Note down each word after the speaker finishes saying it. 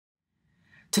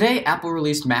Today, Apple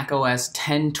released macOS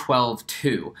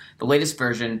 10.12.2, the latest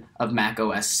version of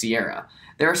macOS Sierra.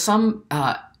 There are some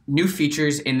new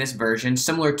features in this version,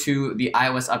 similar to the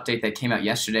iOS update that came out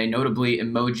yesterday, notably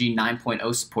Emoji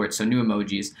 9.0 support, so new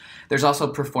emojis. There's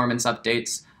also performance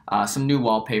updates, some new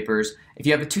wallpapers. If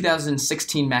you have a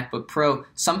 2016 MacBook Pro,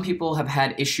 some people have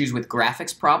had issues with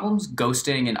graphics problems,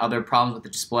 ghosting, and other problems with the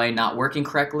display not working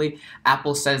correctly.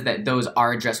 Apple says that those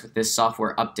are addressed with this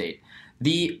software update.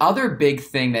 The other big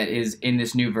thing that is in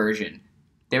this new version,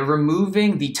 they're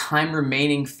removing the time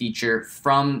remaining feature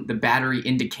from the battery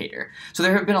indicator. So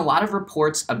there have been a lot of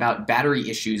reports about battery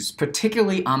issues,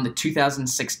 particularly on the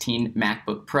 2016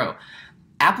 MacBook Pro.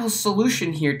 Apple's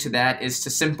solution here to that is to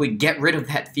simply get rid of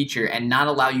that feature and not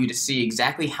allow you to see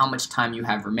exactly how much time you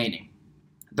have remaining.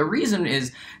 The reason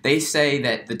is they say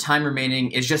that the time remaining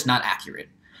is just not accurate.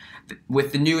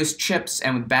 With the newest chips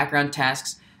and with background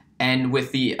tasks, and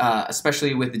with the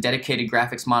especially with the dedicated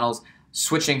graphics models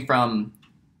switching from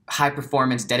high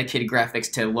performance dedicated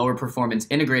graphics to lower performance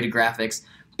integrated graphics,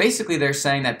 basically they're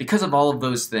saying that because of all of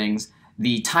those things,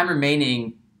 the time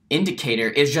remaining indicator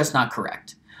is just not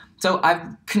correct. So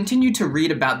I've continued to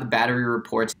read about the battery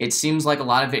reports. It seems like a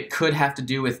lot of it could have to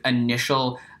do with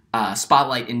initial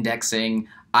Spotlight indexing,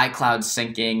 iCloud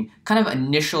syncing, kind of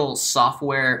initial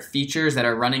software features that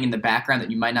are running in the background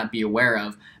that you might not be aware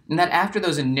of. And that after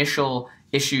those initial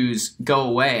issues go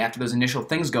away, after those initial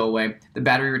things go away, the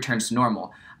battery returns to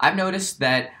normal. I've noticed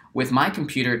that with my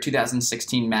computer,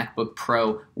 2016 MacBook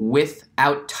Pro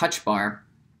without Touch Bar,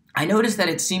 I noticed that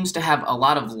it seems to have a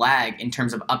lot of lag in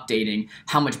terms of updating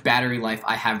how much battery life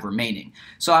I have remaining.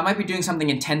 So I might be doing something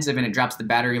intensive and it drops the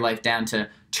battery life down to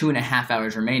 2.5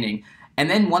 hours remaining. And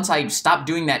then once I stop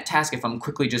doing that task, if I'm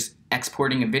quickly just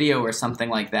exporting a video or something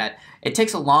like that, it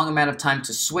takes a long amount of time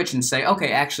to switch and say,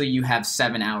 okay, actually you have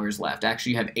 7 hours left.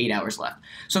 Actually you have 8 hours left.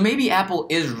 So maybe Apple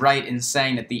is right in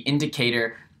saying that the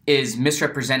indicator is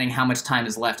misrepresenting how much time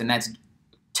is left, and that's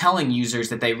telling users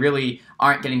that they really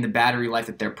aren't getting the battery life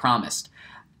that they're promised.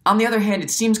 On the other hand,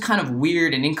 it seems kind of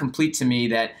weird and incomplete to me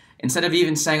that instead of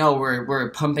even saying, oh,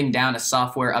 we're pumping down a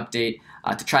software update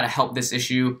to try to help this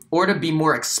issue, or to be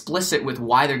more explicit with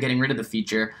why they're getting rid of the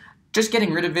feature, just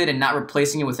getting rid of it and not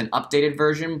replacing it with an updated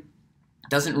version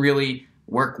doesn't really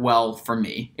work well for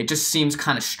me. It just seems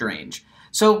kind of strange.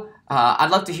 So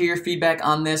I'd love to hear your feedback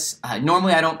on this.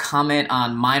 Normally I don't comment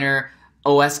on minor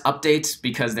OS updates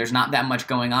because there's not that much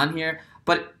going on here,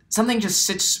 but something just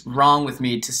sits wrong with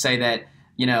me to say that,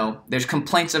 you know, there's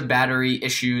complaints of battery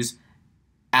issues.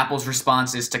 Apple's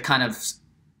response is to kind of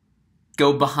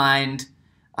go behind,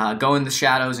 go in the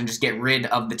shadows and just get rid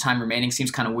of the time remaining. Seems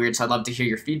kind of weird, so I'd love to hear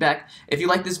your feedback. If you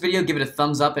like this video, give it a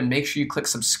thumbs up and make sure you click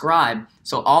subscribe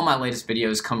so all my latest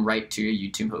videos come right to your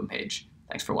YouTube homepage.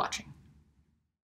 Thanks for watching.